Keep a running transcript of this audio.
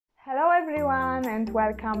Hello everyone and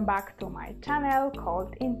welcome back to my channel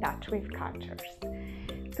called In Touch with Cultures.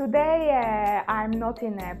 Today I'm not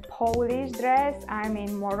in a Polish dress, I'm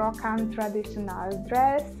in Moroccan traditional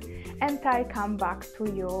dress, and I come back to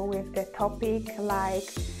you with the topic like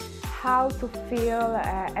how to feel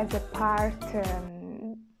as a part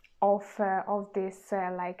of this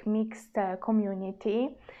like mixed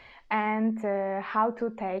community, and how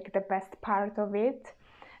to take the best part of it.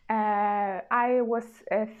 I was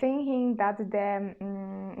thinking that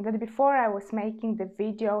that before I was making the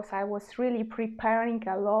videos, I was really preparing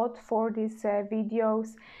a lot for these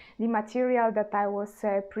videos. The material that I was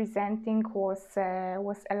presenting was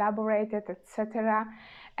elaborated, etc.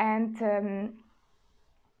 And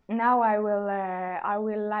now I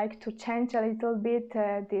will like to change a little bit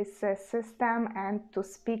this system and to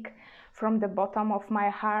speak from the bottom of my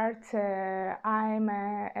heart. I'm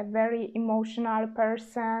a very emotional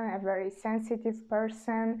person, a very sensitive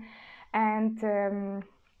person, and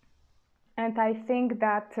I think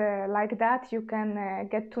that like that you can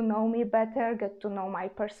get to know me better, get to know my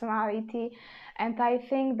personality. And I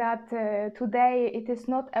think that today it is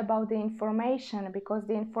not about the information, because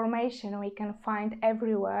the information we can find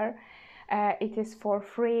everywhere. It is for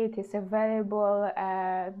free, it is available.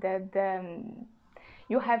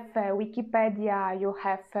 You have Wikipedia, you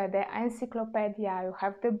have the encyclopedia, you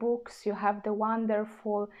have the books, you have the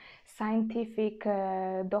wonderful scientific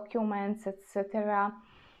documents, etc.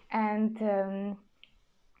 And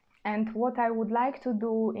what I would like to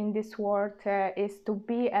do in this world is to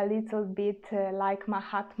be a little bit like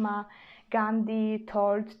Mahatma Gandhi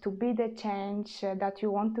told, to be the change that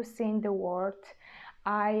you want to see in the world.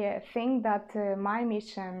 I think that my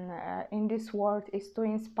mission in this world is to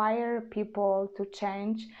inspire people to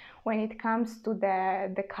change when it comes to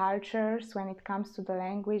the cultures, when it comes to the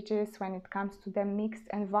languages, when it comes to the mixed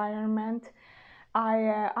environment.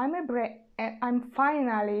 I'm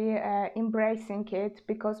finally embracing it,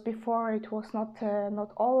 because before it was not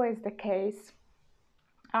always the case.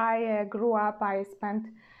 I grew up, I spent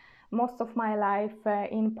most of my life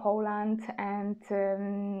in Poland, and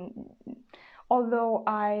although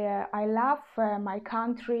I love my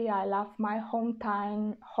country, I love my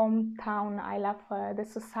hometown, I love the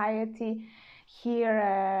society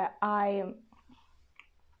here, I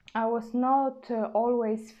was not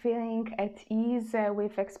always feeling at ease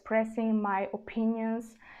with expressing my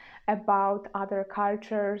opinions about other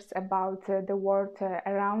cultures, about the world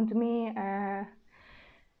around me,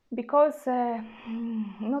 because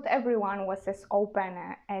not everyone was as open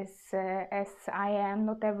as I am,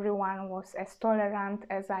 not everyone was as tolerant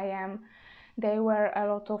as I am. There were a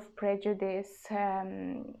lot of prejudice.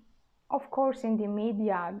 Of course, in the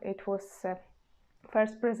media, it was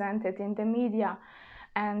first presented in the media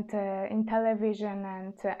and in television,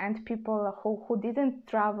 and people who didn't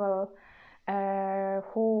travel,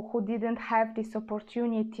 who didn't have this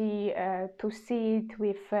opportunity to see it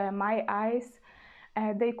with my eyes,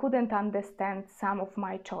 they couldn't understand some of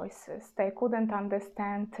my choices. They couldn't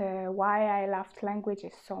understand why I loved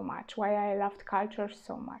languages so much, why I loved culture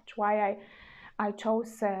so much, why I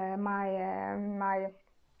chose my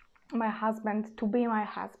husband to be my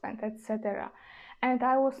husband, etc. And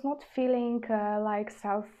I was not feeling like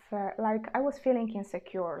I was feeling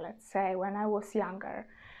insecure, let's say, when I was younger.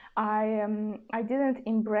 I didn't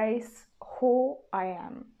embrace who I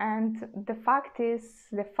am, and the fact is,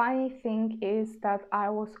 the funny thing is that I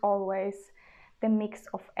was always the mix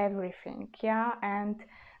of everything, yeah. And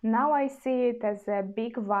now I see it as a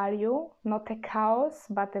big value, not a chaos,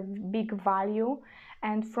 but a big value.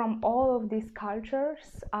 And from all of these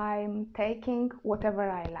cultures, I'm taking whatever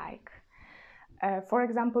I like. For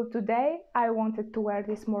example, today I wanted to wear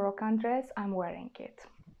this Moroccan dress, I'm wearing it.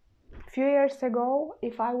 A few years ago,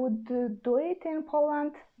 if I would do it in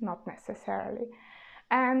Poland, not necessarily.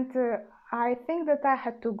 And I think that I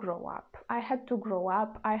had to grow up. I had to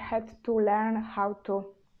learn how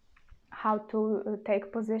to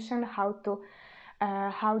take position, how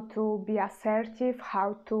to be assertive,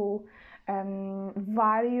 how to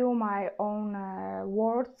value my own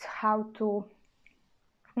words, how to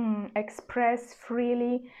express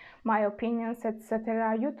freely my opinions,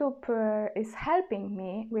 etc. YouTube is helping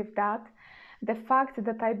me with that. The fact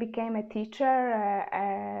that I became a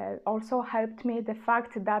teacher also helped me. The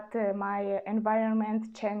fact that my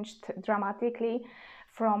environment changed dramatically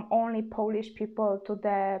from only Polish people to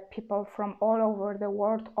the people from all over the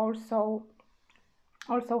world also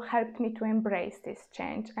helped me to embrace this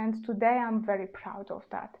change. And today I'm very proud of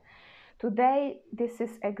that. Today, this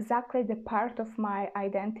is exactly the part of my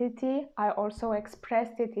identity. I also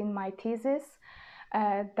expressed it in my thesis.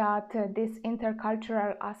 that these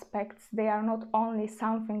intercultural aspects, they are not only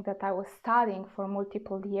something that I was studying for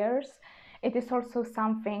multiple years, it is also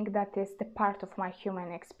something that is the part of my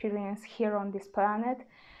human experience here on this planet.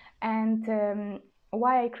 And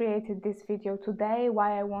why I created this video today,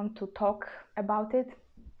 why I want to talk about it,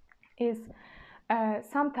 is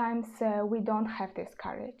sometimes we don't have this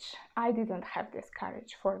courage. I didn't have this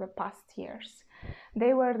courage for the past years.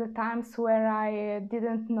 They were the times where I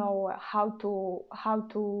didn't know how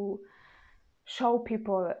to show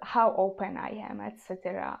people how open I am,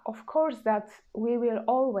 etc. Of course that we will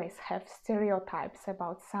always have stereotypes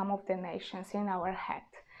about some of the nations in our head.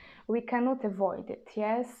 We cannot avoid it,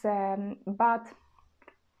 yes, but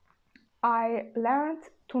I learned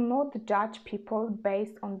to not judge people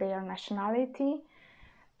based on their nationality,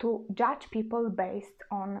 to judge people based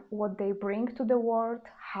on what they bring to the world,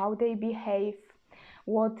 how they behave,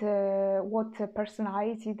 what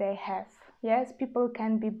personality they have. Yes, people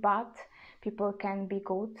can be bad, people can be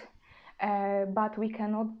good, but we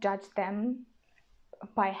cannot judge them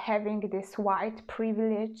by having this white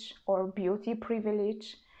privilege or beauty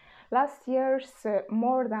privilege. Last years,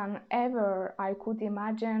 more than ever I could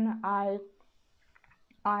imagine,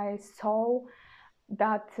 I saw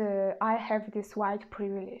that I have this white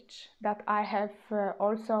privilege, that I have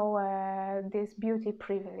also this beauty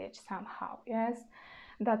privilege somehow, yes,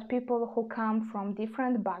 that people who come from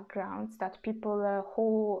different backgrounds, that people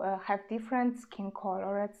who have different skin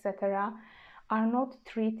color, etc., are not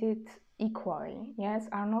treated equally, yes,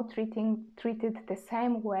 are not treated the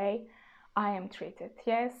same way I am treated,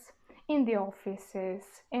 yes, in the offices,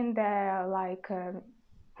 in the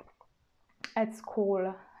at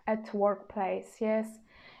school, at workplace, yes,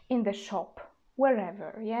 in the shop,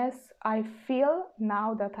 wherever, yes. I feel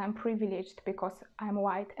now that I'm privileged because I'm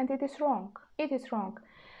white, and it is wrong. It is wrong.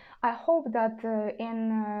 I hope that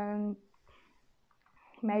in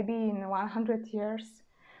maybe in 100 years,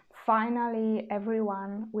 finally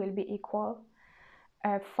everyone will be equal.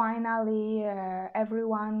 Finally,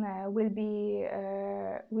 everyone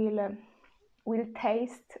will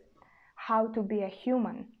taste how to be a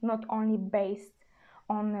human, not only based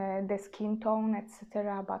on the skin tone,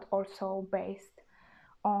 etc., but also based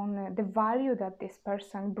on the value that this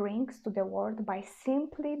person brings to the world by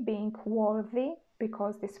simply being worthy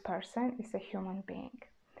because this person is a human being.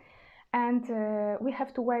 And we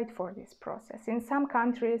have to wait for this process. In some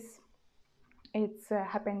countries, it's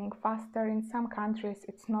happening faster. In some countries,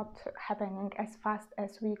 it's not happening as fast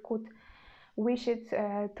as we could wish it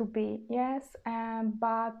to be, yes,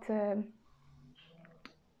 but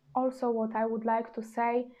also what I would like to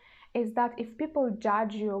say is that if people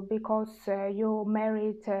judge you because you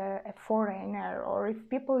married a foreigner, or if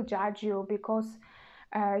people judge you because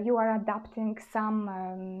you are adapting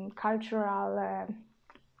some cultural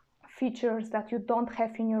features that you don't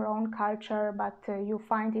have in your own culture, but you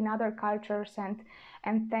find in other cultures,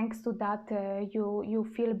 and thanks to that you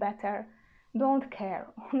feel better, don't care.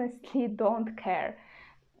 Honestly, don't care.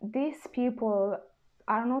 These people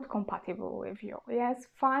are not compatible with you, yes.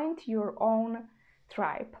 Find your own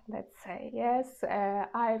tribe, let's say, yes.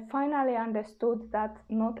 I finally understood that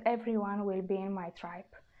not everyone will be in my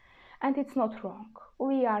tribe, and it's not wrong.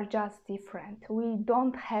 We are just different. We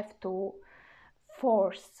don't have to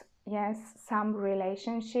force, yes, some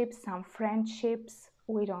relationships, some friendships.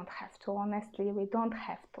 We don't have to, honestly, we don't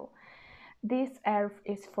have to. This earth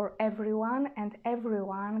is for everyone, and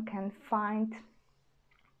everyone can find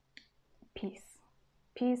peace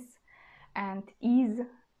and ease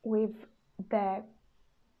with the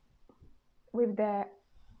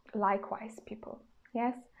likewise people,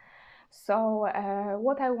 yes. So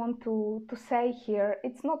what I want to say here,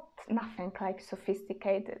 it's not nothing like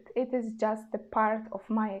sophisticated. It is just the part of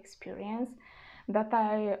my experience that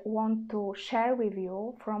I want to share with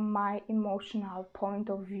you from my emotional point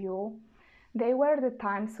of view. They were the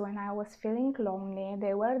times when I was feeling lonely.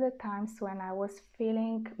 They were the times when I was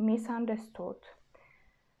feeling misunderstood.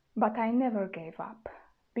 But I never gave up,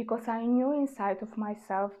 because I knew inside of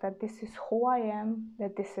myself that this is who I am,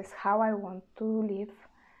 that this is how I want to live.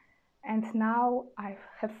 And now I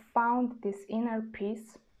have found this inner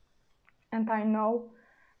peace, and I know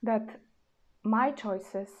that my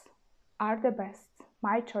choices are the best.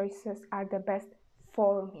 My choices are the best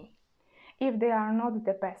for me. If they are not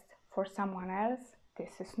the best for someone else,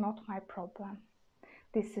 this is not my problem.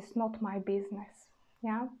 This is not my business.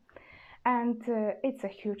 Yeah. And it's a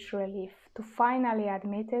huge relief to finally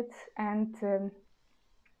admit it. And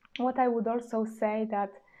what I would also say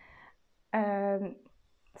that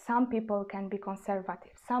some people can be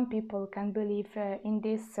conservative, some people can believe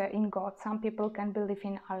in God, some people can believe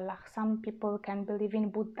in Allah, some people can believe in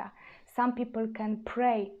Buddha, Some people can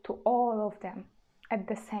pray to all of them at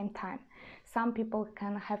the same time. Some people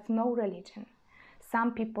can have no religion.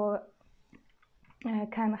 Some people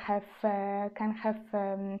can have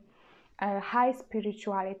a high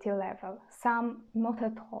spirituality level. Some not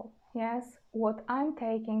at all. Yes, what I'm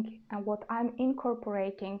taking and what I'm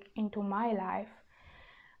incorporating into my life,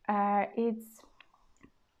 it's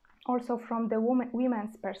also from the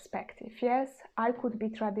women's perspective. Yes, I could be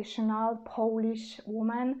traditional Polish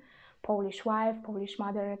woman, Polish wife, Polish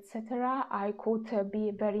mother, etc. I could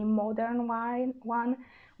be very modern one,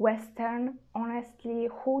 Western. Honestly,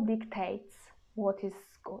 who dictates what is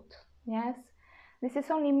good? Yes, this is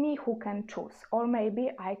only me who can choose. Or maybe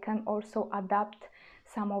I can also adapt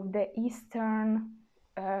some of the Eastern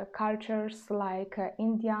cultures, like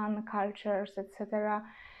Indian cultures, etc.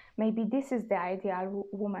 Maybe this is the ideal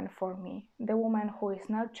woman for me, the woman who is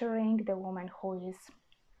nurturing, the woman who is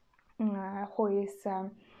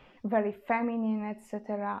very feminine,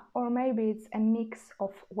 etc. Or maybe it's a mix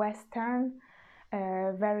of Western,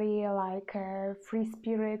 very like free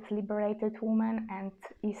spirit, liberated woman, and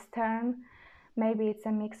Eastern. Maybe it's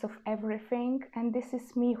a mix of everything, and this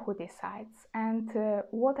is me who decides. And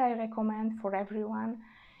what I recommend for everyone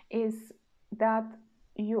is that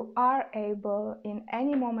you are able in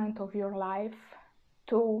any moment of your life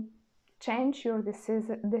to change your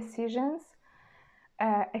decisions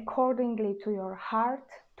accordingly to your heart,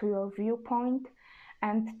 to your viewpoint,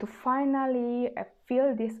 and to finally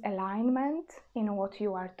feel this alignment in what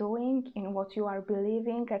you are doing, in what you are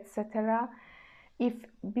believing, etc. If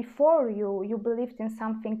before you believed in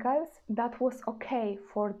something else, that was okay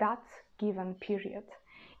for that given period.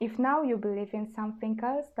 If now you believe in something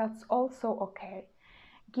else, that's also okay.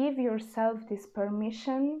 Give yourself this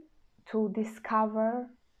permission to discover,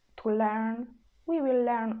 to learn. We will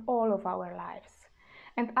learn all of our lives.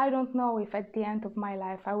 And I don't know if at the end of my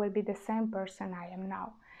life I will be the same person I am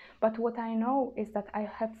now. But what I know is that I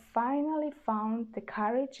have finally found the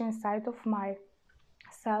courage inside of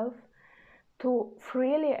myself to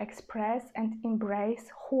freely express and embrace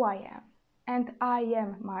who I am. And I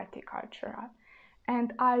am multicultural.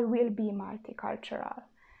 And I will be multicultural.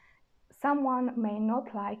 Someone may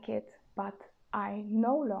not like it, but I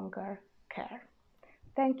no longer care.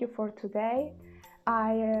 Thank you for today.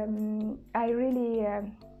 I really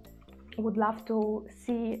would love to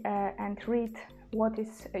see and read what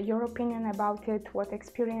is your opinion about it, what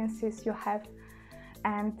experiences you have,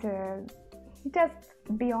 and just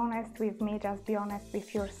be honest with me, just be honest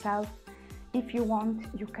with yourself. If you want,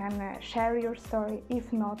 you can share your story.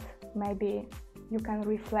 If not, maybe you can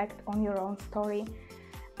reflect on your own story.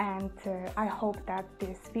 And I hope that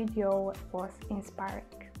this video was inspiring.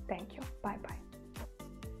 Thank you. Bye bye.